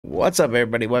What's up,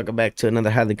 everybody? Welcome back to another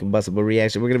highly combustible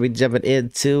reaction. We're gonna be jumping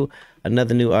into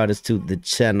another new artist to the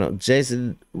channel.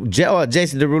 Jason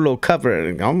Derulo cover.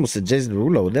 I almost said Jason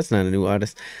Derulo. That's not a new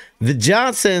artist. The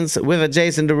Johnsons with a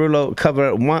Jason Derulo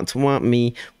cover. Want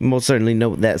Me. Most certainly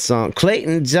know that song.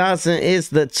 Clayton Johnson is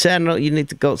the channel. You need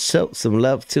to go show some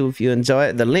love to if you enjoy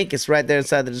it. The link is right there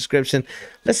inside the description.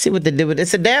 Let's see what they did with it.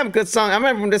 It's a damn good song. I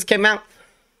remember when this came out.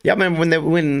 Y'all remember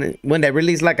when they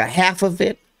released like a half of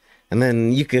it? And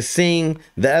then you can sing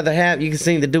the other half. You can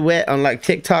sing the duet on like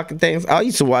TikTok and things. I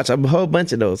used to watch a whole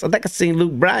bunch of those. I think I seen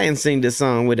Luke Bryan sing this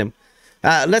song with him.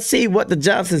 Let's see what the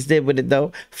Johnsons did with it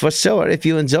though. For sure, if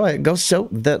you enjoy it, go show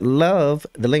the love.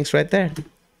 The link's right there.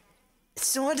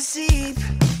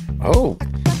 Oh. I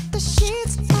got the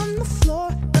sheets on the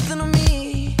floor, nothing on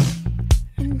me.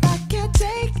 And I can't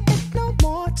take it no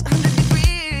more. It's 100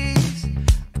 degrees.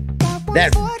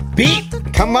 That beat.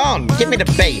 Come on, give me the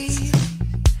bass.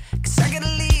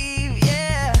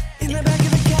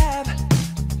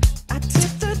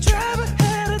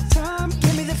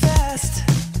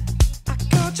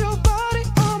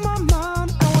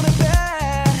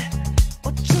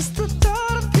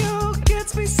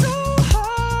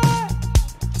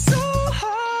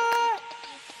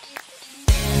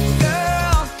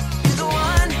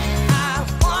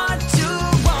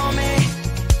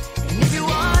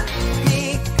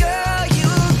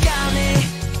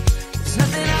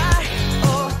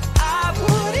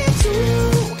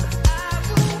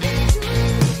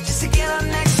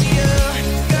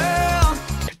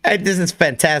 Hey, this is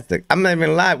fantastic. I'm not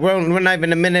even live. We're not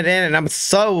even a minute in, and I'm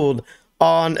sold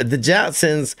on the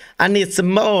Johnsons. I need some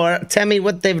more. Tell me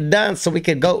what they've done so we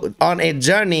can go on a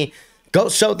journey. Go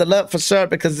show the love for sure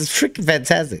because it's freaking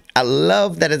fantastic. I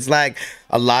love that it's like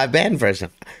a live band version.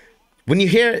 When you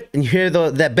hear it and you hear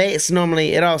that bass,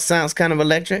 normally it all sounds kind of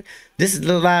electric. This is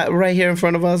the live right here in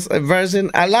front of us version.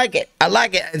 I like it. I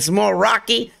like it. It's more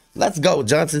rocky. Let's go,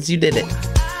 Johnsons. You did it.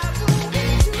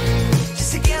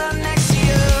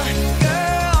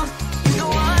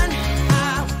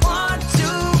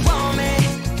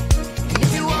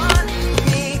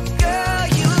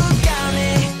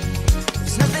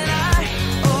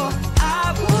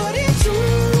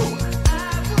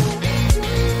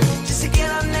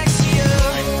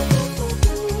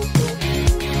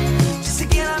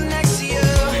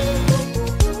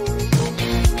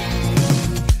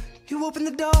 Open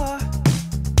the door,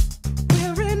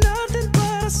 wearing nothing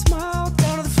but a smile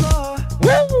down on the floor.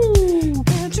 Woo!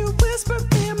 Can't you whisper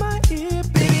in my ear,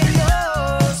 baby, I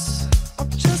knows. Oh,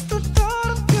 just the thought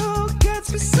of you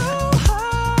gets me so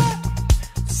high,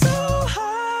 so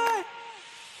high.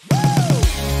 Woo!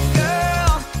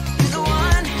 Girl, you're the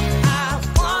one I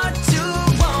want to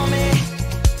want me.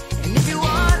 And if you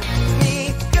want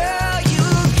me, girl, you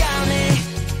got me.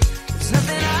 There's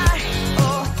nothing I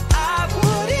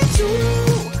wouldn't do.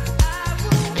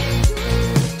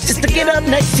 Just to get up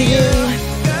next to you.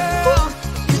 Girl,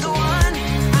 you're the one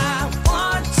I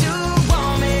want to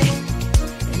want me.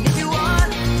 And if you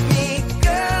want me,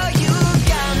 girl, you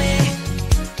got me.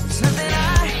 There's nothing I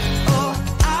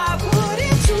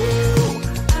wouldn't do.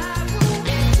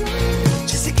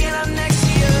 Just to get up next to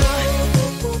you.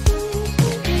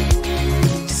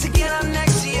 Just to get up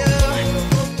next to you.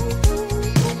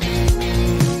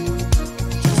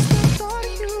 Just the thought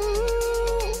of you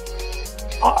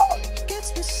gets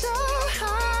me so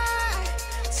high,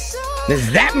 so Does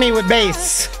that mean with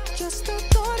bass? just the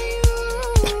thought of you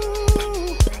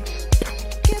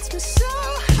gets me so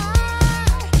high,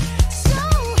 so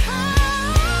high.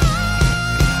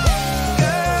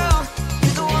 Girl,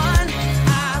 you're the one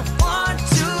I want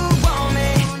to want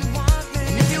me.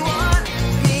 And if you want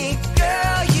me,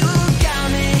 girl, you got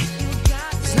me.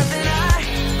 There's nothing I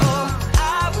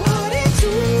wouldn't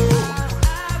do.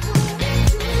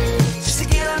 Just to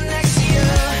get up next to you.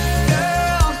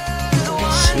 Girl, you're the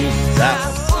one Jesus. I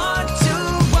want to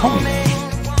want me.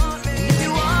 And if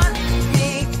you want me,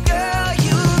 girl,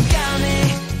 you got me.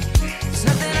 There's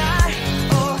nothing I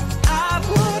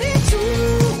wouldn't do.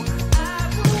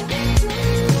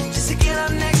 Just to get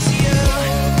up next to you.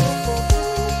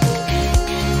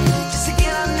 Just to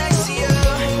get up next to you.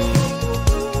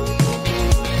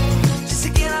 Just to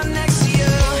get up next to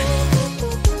you.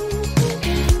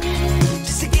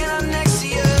 Just to get up next to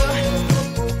you.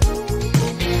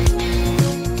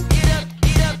 Get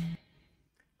up.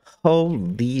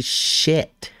 Holy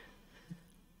shit.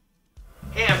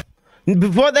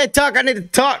 Before they talk, I need to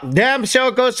talk. Damn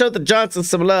show, go show the Johnsons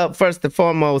some love first and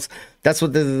foremost. That's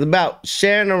what this is about.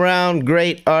 Sharing around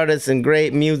great artists and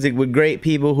great music with great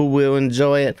people who will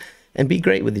enjoy it and be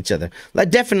great with each other. Like,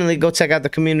 definitely go check out the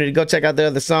community. Go check out the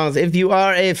other songs. If you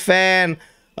are a fan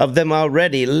of them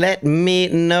already. Let me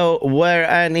know where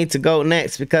I need to go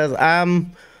next, because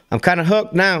I'm kind of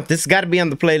hooked now. This got to be on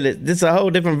the playlist. This is a whole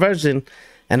different version,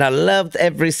 and I loved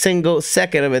every single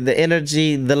second of it. The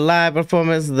energy, the live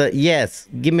performance, the yes,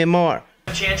 give me more.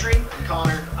 Chantry, I'm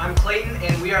Connor, I'm Clayton,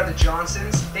 and we are the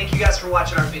Johnsons. Thank you guys for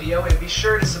watching our video, and be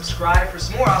sure to subscribe for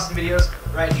some more awesome videos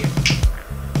right here.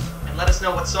 And let us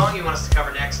know what song you want us to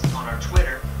cover next on our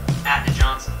Twitter, @the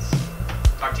Johnsons.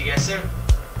 Talk to you guys soon.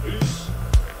 Peace.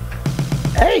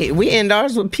 Hey, we end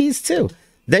ours with peace too.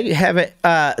 There you have it.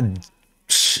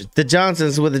 The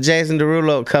Johnsons with the Jason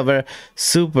Derulo cover.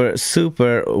 Super,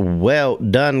 super well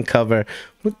done cover.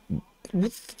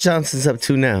 What's the Johnsons up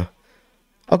to now?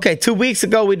 Okay, 2 weeks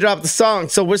ago we dropped the song,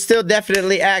 so we're still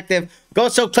definitely active. Go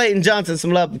show Clayton Johnson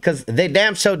some love, because they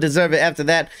damn sure deserve it. After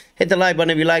that, hit the like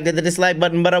button if you liked it, the dislike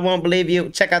button, but I won't believe you.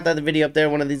 Check out the other video up there,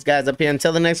 one of these guys up here.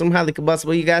 Until the next one, highly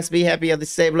combustible. You guys be happy, healthy,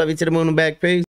 safe, love you to the moon and back. Peace.